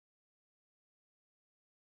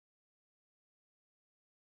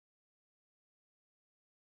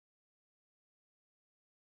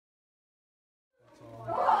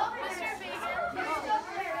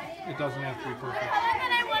doesn't have to be perfect. Other than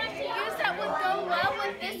I wanted to use that would go well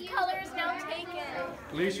with this color is now taken.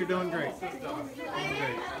 At least you're doing great. Doing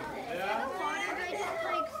great.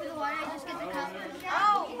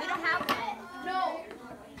 Oh, we don't have one. No.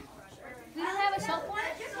 We don't have a soap one?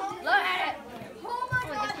 Look at it. Oh,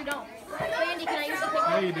 I guess we don't. Brandy, can I use the picture?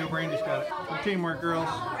 Yeah, you do. Brandy's got it. Good teamwork, girls.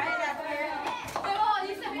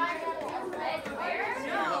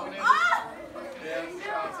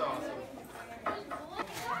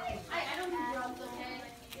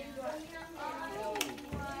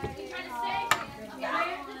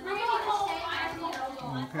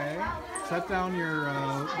 Okay, set down your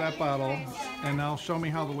that bottle, and now show me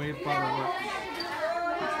how the wave bottle works.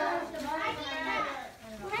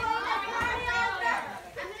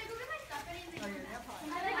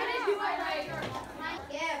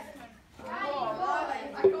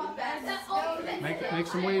 Make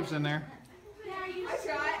some waves in there.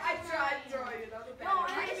 I tried throwing it on the bed.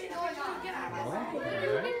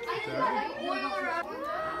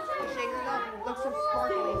 Shake it up. Looks so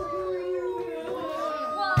sparkly.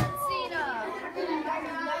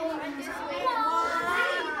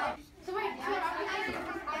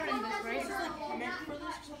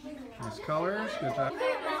 Nice colors. Good job.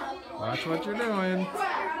 Watch what you're doing. What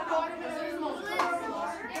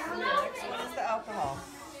is the alcohol?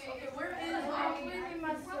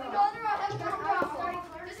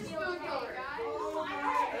 This is food color.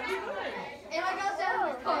 And I got that.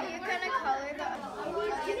 Oh, you're gonna color the.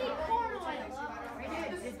 You need corn oil.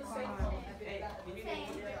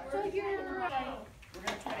 So you're right.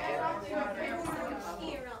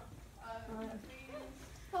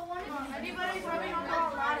 Anybody's rubbing on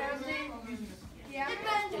not everything. Yeah.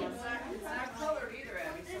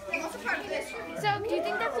 So, do you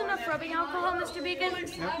think that's enough rubbing alcohol, Mr. Beacon?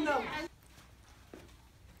 Yep.